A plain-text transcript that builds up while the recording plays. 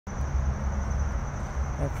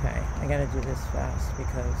Okay, I gotta do this fast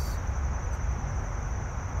because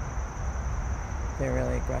they're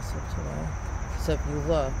really aggressive today. So if you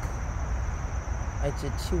look, I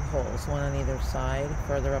did 2 holes, one on either side,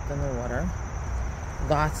 further up in the water.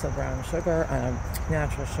 Lots of brown sugar,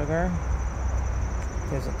 natural sugar.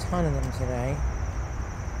 There's a ton of them today.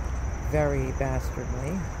 Very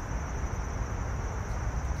bastardly.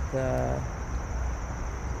 The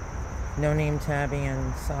no-name tabby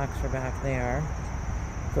and socks are back there.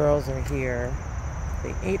 Girls are here.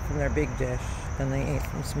 They ate from their big dish, and they ate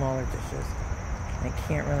from smaller dishes. I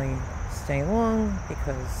can't really stay long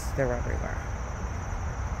because they're everywhere.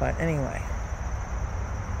 But anyway,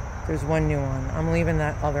 there's one new one. I'm leaving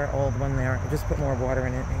that other old one there. I just put more water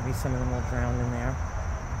in it. Maybe some of them will drown in there.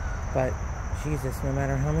 But Jesus, no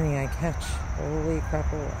matter how many I catch, holy crap.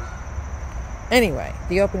 Anyway,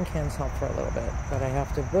 the open cans help for a little bit, but I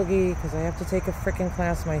have to boogie because I have to take a freaking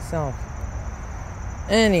class myself.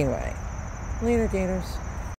 Anyway, later, gators.